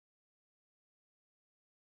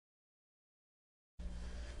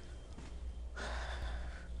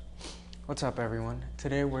What's up, everyone?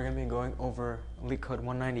 Today we're going to be going over Leetcode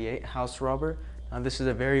 198, House Robber. Now this is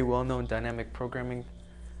a very well-known dynamic programming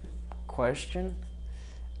question,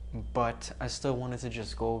 but I still wanted to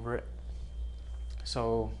just go over it.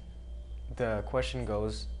 So the question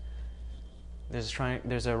goes, there's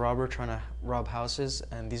a robber trying to rob houses,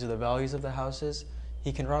 and these are the values of the houses.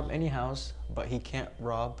 He can rob any house, but he can't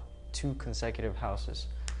rob two consecutive houses.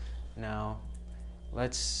 Now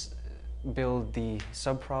let's build the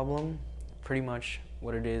subproblem. Pretty much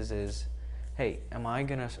what it is, hey, am I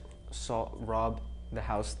gonna rob the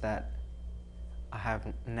house that I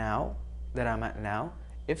have now, that I'm at now?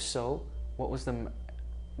 If so, what's the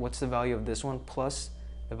value of this one plus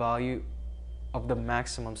the value of the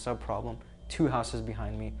maximum subproblem, two houses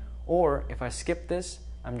behind me? Or if I skip this,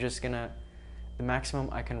 I'm just gonna, the maximum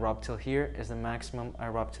I can rob till here is the maximum I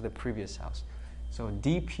rob to the previous house. So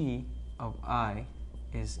dp of I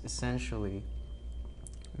is essentially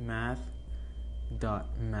math.max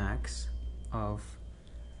of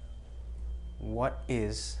what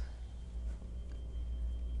is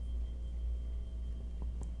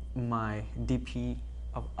my dp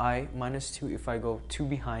of I minus 2 if I go 2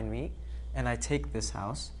 behind me and I take this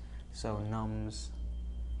house, so nums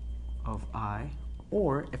of I,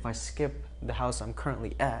 or if I skip the house I'm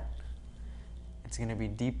currently at, it's going to be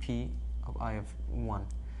dp of I of 1.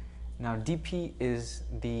 Now dp is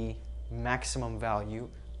the maximum value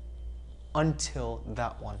until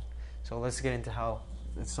that one. So let's get into how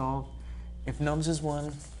it's solved. If nums is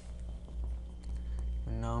 1,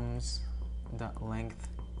 nums.length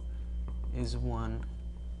is 1,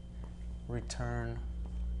 return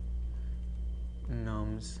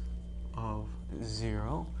nums of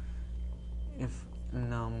 0. If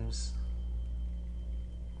nums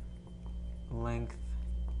length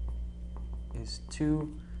is 2,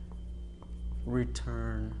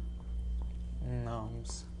 return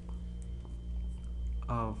nums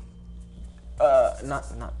of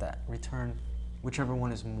not that, return whichever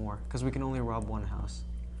one is more, because we can only rob one house.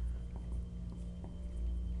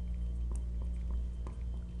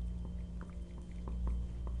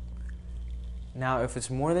 Now if it's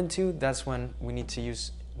more than 2, that's when we need to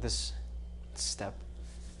use this step.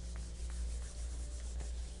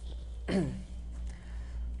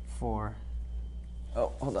 Hold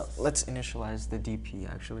on, let's initialize the dp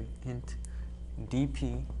actually. Int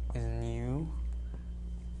dp is new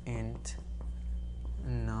int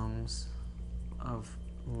nums of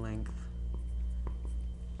length.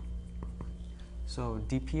 So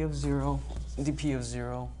dp of 0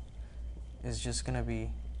 is just gonna be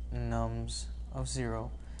nums of 0.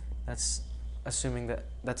 That's assuming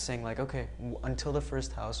that's saying like, okay, until the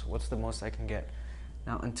first house, what's the most I can get?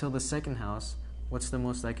 Now until the second house, what's the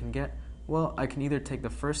most I can get? Well, I can either take the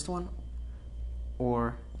first one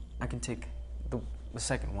or I can take the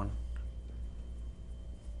second one.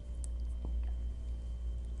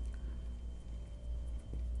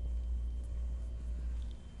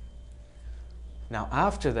 Now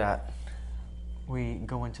after that, we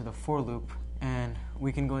go into the for loop, and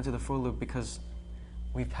we can go into the for loop because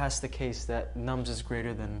we passed the case that nums is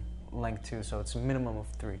greater than length 2, so it's a minimum of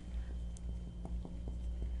 3.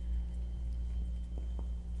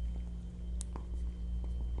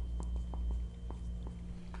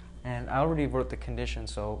 And I already wrote the condition,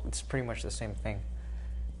 so it's pretty much the same thing.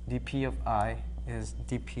 dp of I is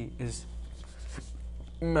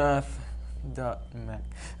math.max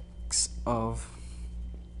of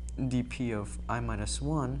dp of I minus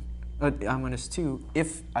 1, I minus 2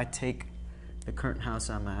 if I take the current house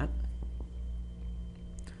I'm at.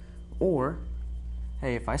 Or,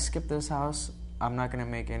 hey, if I skip this house, I'm not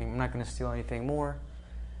gonna steal anything more.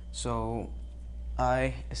 So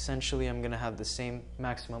I essentially am gonna have the same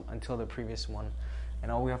maximum until the previous one,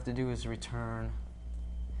 and all we have to do is return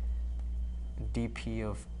dp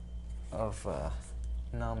of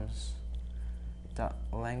nums dot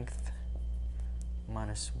length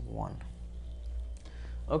minus 1.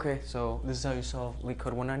 Okay, so this is how you solve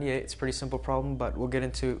Leetcode 198. It's a pretty simple problem, but we'll get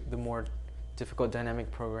into the more difficult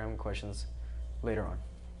dynamic programming questions later on.